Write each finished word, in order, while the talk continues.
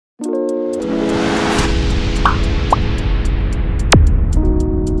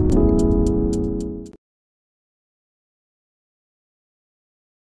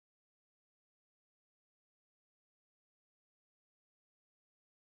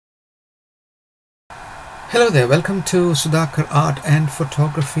Hello there, welcome to Sudhakar Art and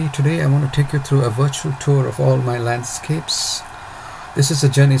Photography. Today I want to take you through a virtual tour of all my landscapes. This is a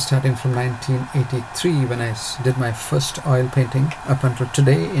journey starting from 1983 when I did my first oil painting up until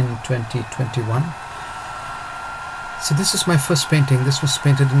today in 2021. So this is my first painting. This was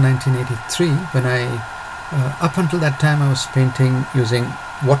painted in 1983 when up until that time I was painting using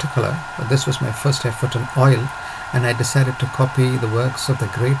watercolor, but this was my first effort on oil, and I decided to copy the works of the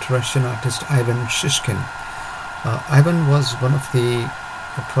great Russian artist Ivan Shishkin. Ivan was one of the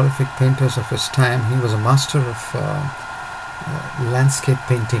prolific painters of his time. He was a master of landscape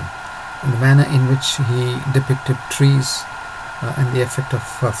painting, and the manner in which he depicted trees and the effect of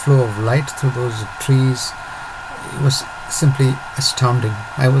flow of light through those trees was simply astounding.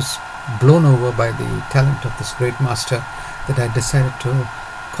 I was blown over by the talent of this great master that I decided to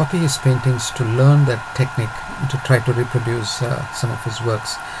copy his paintings, to learn that technique, to try to reproduce some of his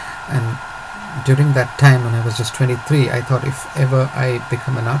works. And during that time when I was just 23, I thought if ever I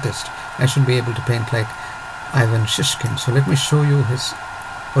become an artist, I should be able to paint like Ivan Shishkin. So let me show you his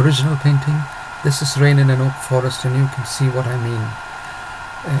original painting. This is Rain in an Oak Forest, and you can see what I mean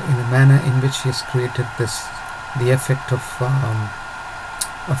in the manner in which he has created the effect of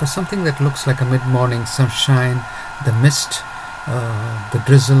something that looks like a mid-morning sunshine, the mist, the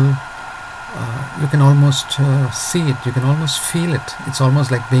drizzle. You can almost see it, you can almost feel it. It's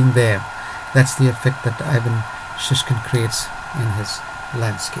almost like being there. That's the effect that Ivan Shishkin creates in his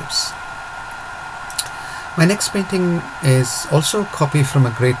landscapes. My next painting is also a copy from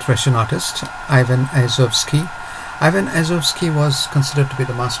a great Russian artist, Ivan Aizovsky. Ivan Aizovsky was considered to be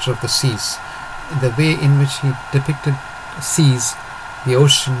the master of the seas. The way in which he depicted seas, the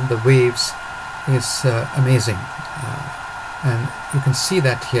ocean, the waves is amazing. And you can see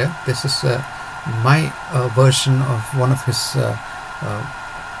that here. This is my version of one of his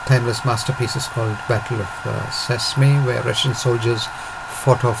timeless masterpieces called Battle of Sesame, where Russian soldiers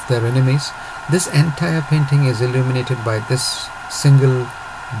fought off their enemies. This entire painting is illuminated by this single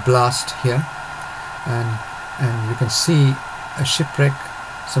blast here, and you can see a shipwreck,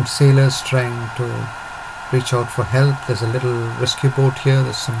 some sailors trying to reach out for help. There's a little rescue boat here,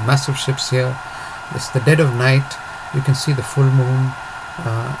 there's some massive ships here. It's the dead of night, you can see the full moon,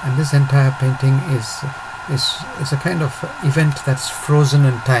 and this entire painting is a kind of event that's frozen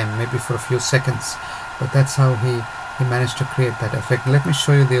in time, maybe for a few seconds, but that's how he managed to create that effect. Let me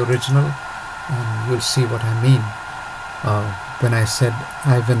show you the original and you'll see what I mean when I said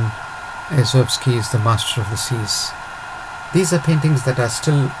Ivan Aizovsky is the master of the seas. These are paintings that are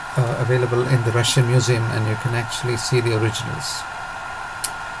still available in the Russian Museum, and you can actually see the originals.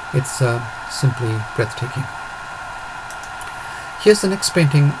 It's simply breathtaking. Here's the next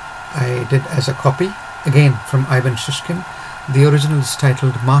painting I did as a copy, again from Ivan Shishkin. The original is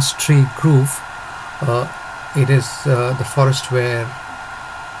titled Mast Tree Grove. It is the forest where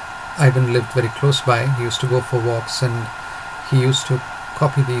Ivan lived very close by. He used to go for walks, and he used to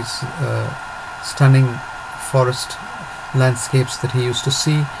copy these stunning forest landscapes that he used to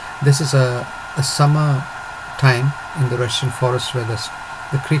see. This is a summer time in the Russian forest where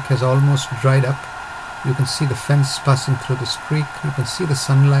the creek has almost dried up. You can see the fence passing through this creek. You can see the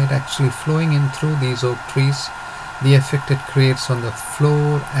sunlight actually flowing in through these oak trees. The effect it creates on the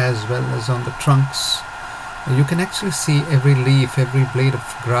floor as well as on the trunks. You can actually see every leaf, every blade of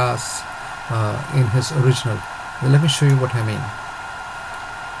grass in his original. Let me show you what I mean.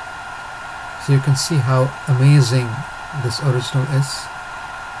 So you can see how amazing this original is.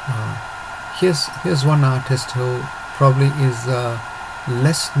 Here's one artist who probably is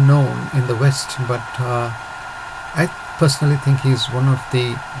less known in the West, but I personally think he's one of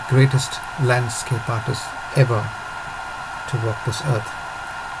the greatest landscape artists ever to walk this earth.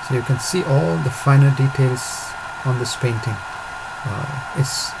 So you can see all the finer details on this painting.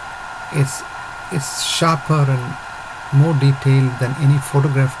 It's sharper and more detailed than any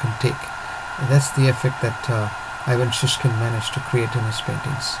photograph can take. That's the effect that Ivan Shishkin managed to create in his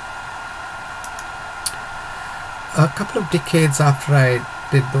paintings. A couple of decades after I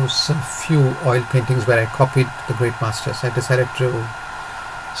did those few oil paintings where I copied the great masters, I decided to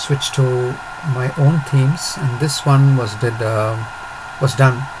switch to my own themes, and this one was done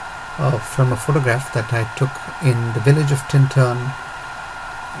from a photograph that I took in the village of Tintern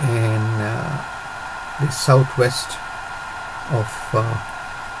in the southwest of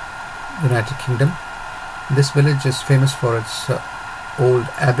United Kingdom. This village is famous for its old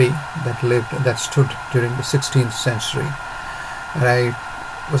abbey that stood during the 16th century. And I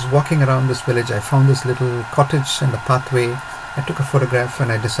was walking around this village. I found this little cottage and a pathway. I took a photograph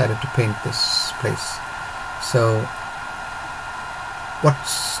and I decided to paint this place. So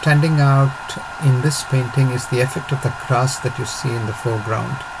What's standing out in this painting is the effect of the grass that you see in the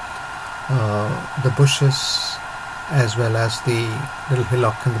foreground, the bushes, as well as the little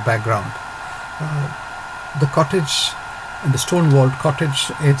hillock in the background. The cottage, and the stone-walled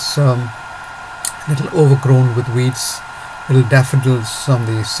cottage, it's a little overgrown with weeds, little daffodils on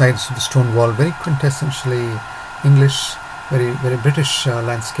the sides of the stone wall, very quintessentially English, very British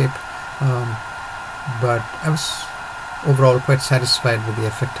landscape. But I was overall quite satisfied with the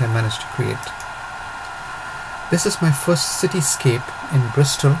effect I managed to create. This is my first cityscape in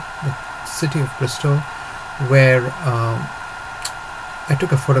Bristol, the city of Bristol, where I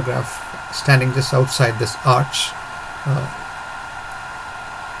took a photograph standing just outside this arch,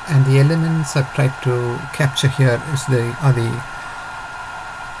 and the elements I've tried to capture here are the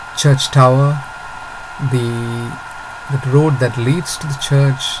church tower, the road that leads to the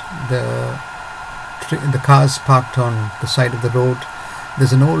church, the cars parked on the side of the road.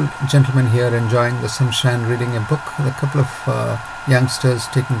 There's an old gentleman here enjoying the sunshine, reading a book, with a couple of youngsters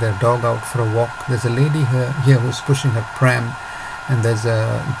taking their dog out for a walk. There's a lady here who's pushing her pram, and there's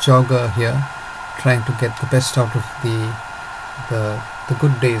a jogger here trying to get the best out of the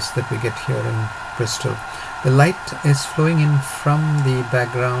good days that we get here in Bristol. The light is flowing in from the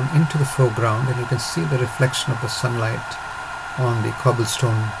background into the foreground, and you can see the reflection of the sunlight on the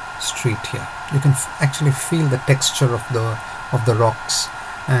cobblestone street here. You can actually feel the texture of the rocks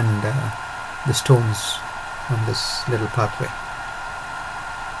and the stones on this little pathway.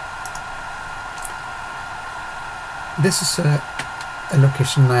 This is a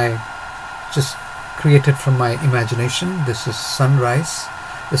location I just created from my imagination. This is sunrise.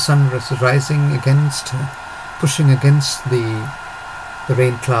 The sun is rising against, pushing against the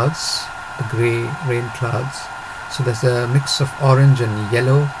rain clouds, the grey rain clouds. So there's a mix of orange and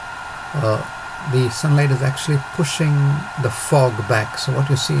yellow. The sunlight is actually pushing the fog back. So what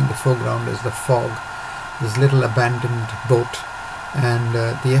you see in the foreground is the fog, this little abandoned boat, and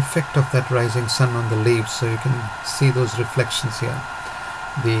the effect of that rising sun on the leaves. So you can see those reflections here.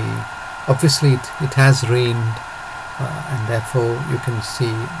 Obviously it has rained, and therefore you can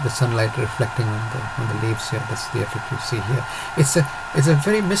see the sunlight reflecting on the leaves here. That's the effect you see here. It's a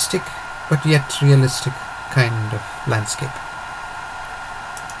very mystic but yet realistic kind of landscape.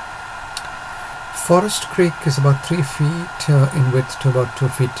 Forest Creek is about 3 feet in width to about 2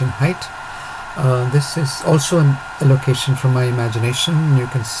 feet in height. This is also a location from my imagination. You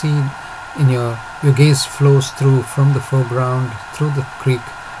can see in your gaze flows through from the foreground through the creek.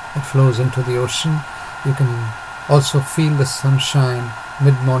 It flows into the ocean. You can also feel the sunshine,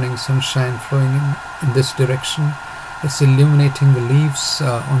 mid-morning sunshine flowing in this direction. It's illuminating the leaves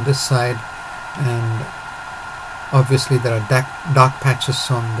on this side, and obviously there are dark patches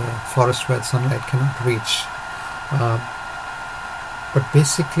on the forest where sunlight cannot reach. But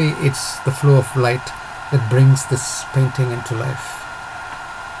basically it's the flow of light that brings this painting into life.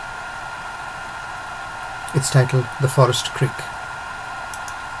 It's titled The Forest Creek.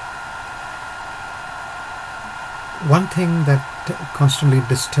 One thing that constantly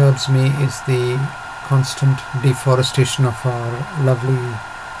disturbs me is the constant deforestation of our lovely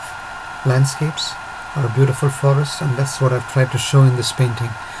landscapes, our beautiful forests, and that's what I've tried to show in this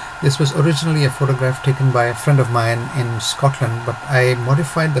painting. This was originally a photograph taken by a friend of mine in Scotland, but I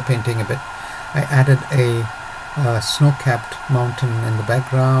modified the painting a bit. I added a snow-capped mountain in the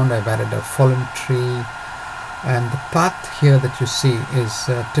background. I've added a fallen tree, and the path here that you see is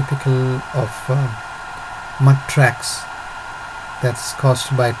typical of mud tracks that's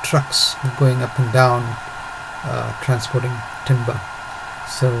caused by trucks going up and down transporting timber.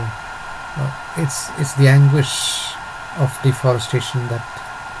 So it's the anguish of deforestation that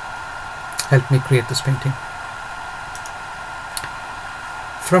helped me create this painting.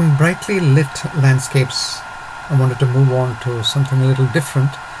 From brightly lit landscapes, I wanted to move on to something a little different.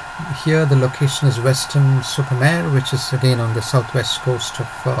 Here the location is Weston-super-Mare, which is again on the southwest coast of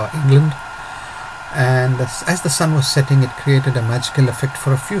England. And as the sun was setting, it created a magical effect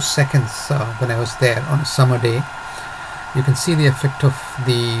for a few seconds when I was there on a summer day. You can see the effect of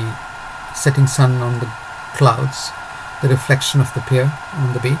the setting sun on the clouds, the reflection of the pier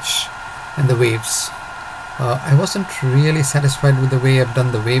on the beach, and the waves. I wasn't really satisfied with the way I've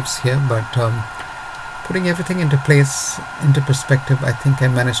done the waves here, but putting everything into place, into perspective, I think I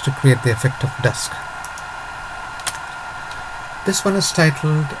managed to create the effect of dusk. This one is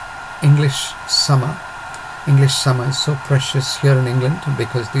titled English Summer. English summer is so precious here in England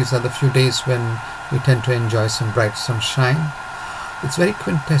because these are the few days when we tend to enjoy some bright sunshine. It's very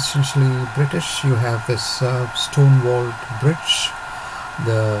quintessentially British. You have this stone-walled bridge,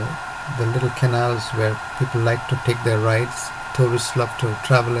 the little canals where people like to take their rides, tourists love to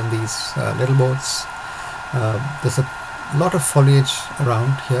travel in these little boats. There's a lot of foliage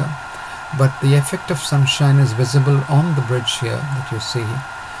around here, but the effect of sunshine is visible on the bridge here that you see,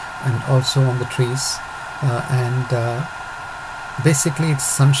 and also on the trees, and basically it's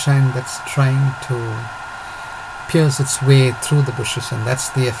sunshine that's trying to pierce its way through the bushes, and that's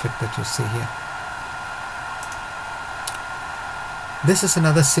the effect that you see here. This is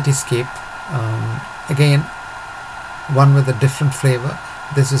another cityscape, again one with a different flavor.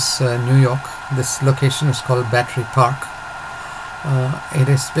 This is New York. This location is called Battery Park. It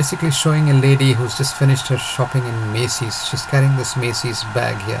is basically showing a lady who's just finished her shopping in Macy's. She's carrying this Macy's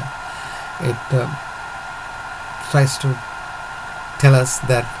bag here. It tries to tell us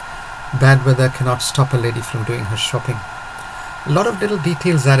that bad weather cannot stop a lady from doing her shopping. A lot of little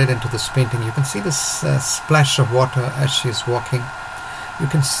details added into this painting. You can see this splash of water as she's walking. You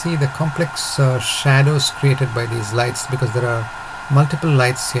can see the complex shadows created by these lights, because there are multiple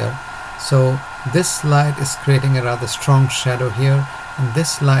lights here. So this light is creating a rather strong shadow here, and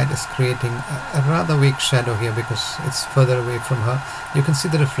this light is creating a rather weak shadow here because it's further away from her. You can see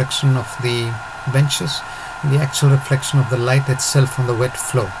the reflection of the benches, the actual reflection of the light itself on the wet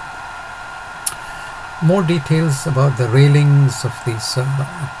floor. More details about the railings of these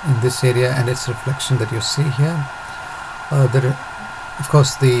in this area and its reflection that you see here. Of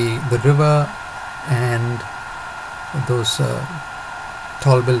course, the river and those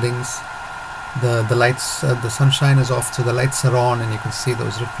tall buildings. The lights, the sunshine is off, so the lights are on, and you can see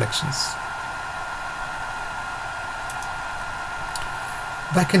those reflections.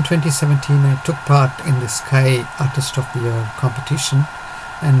 Back in 2017, I took part in the Sky Artist of the Year competition,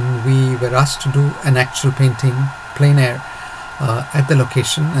 and we were asked to do an actual painting, plein air, at the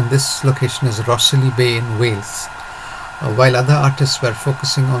location, and this location is Rosslea Bay in Wales. While other artists were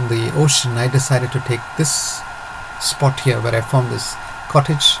focusing on the ocean, I decided to take this spot here where I found this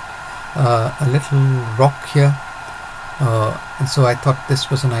cottage, a little rock here, and so I thought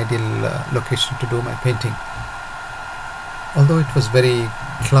this was an ideal location to do my painting. Although it was very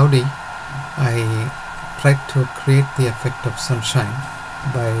cloudy, I tried to create the effect of sunshine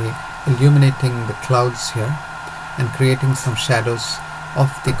by illuminating the clouds here and creating some shadows of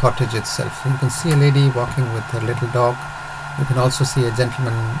the cottage itself. You can see a lady walking with her little dog. You can also see a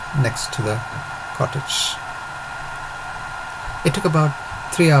gentleman next to the cottage. It took about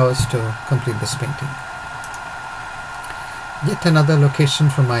 3 hours to complete this painting. Yet another location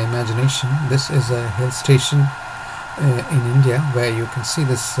from my imagination. This is a hill station in India, where you can see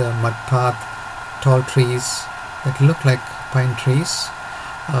this mud path, tall trees that look like pine trees.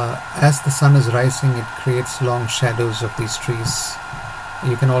 As the sun is rising, it creates long shadows of these trees.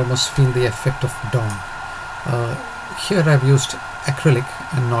 You can almost feel the effect of dawn. Here I've used acrylic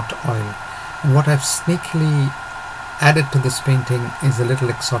and not oil, and what I've sneakily added to this painting is a little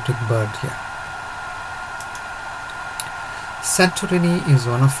exotic bird here. Santorini is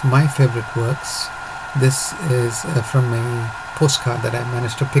one of my favorite works. This is from a postcard that I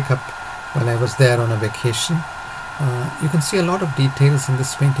managed to pick up while I was there on a vacation. You can see a lot of details in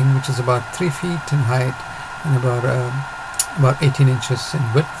this painting, which is about 3 feet in height and about 18 inches in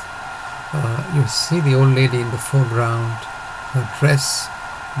width. You see the old lady in the foreground, her dress,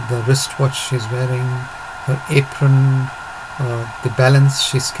 the wristwatch she's wearing, her apron, the balance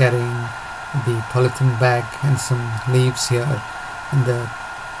she's carrying, the polythene bag, and some leaves here, and the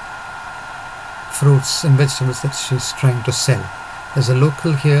fruits and vegetables that she's trying to sell. There's a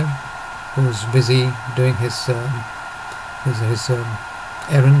local here who's busy doing his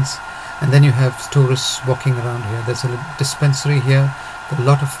errands, and then you have tourists walking around here. There's a dispensary here, a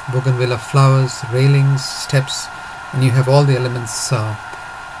lot of bougainvillea flowers, railings, steps, and you have all the elements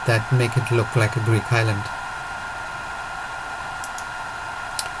that make it look like a Greek island.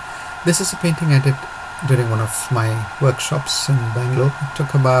 This is a painting I did during one of my workshops in Bangalore. It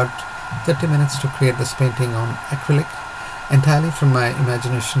took about 30 minutes to create this painting on acrylic, entirely from my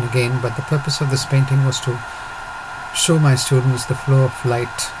imagination again, but the purpose of this painting was to show my students the flow of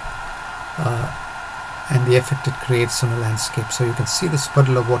light and the effect it creates on a landscape. So you can see this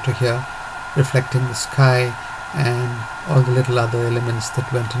puddle of water here reflecting the sky and all the little other elements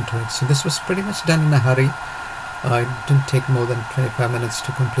that went into it. So this was pretty much done in a hurry. It didn't take more than 25 minutes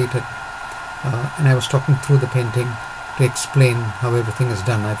to complete it, and I was talking through the painting to explain how everything is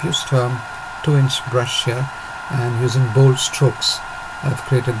done. I've used a 2-inch brush here, and using bold strokes I've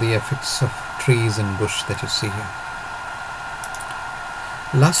created the effects of trees and bush that you see here.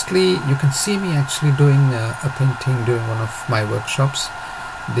 Lastly, you can see me actually doing a painting during one of my workshops.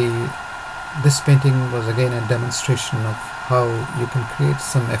 This painting was again a demonstration of how you can create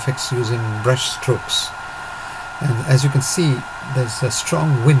some effects using brush strokes. And as you can see, there's a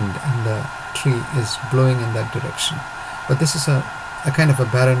strong wind and the tree is blowing in that direction. But this is a kind of a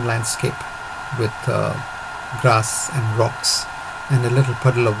barren landscape with grass and rocks and a little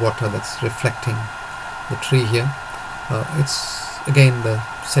puddle of water that's reflecting the tree here. It's again the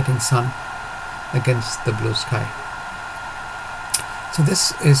setting sun against the blue sky. So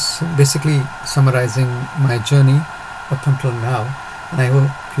this is basically summarizing my journey up until now, and I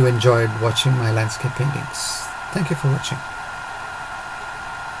hope you enjoyed watching my landscape paintings. Thank you for watching.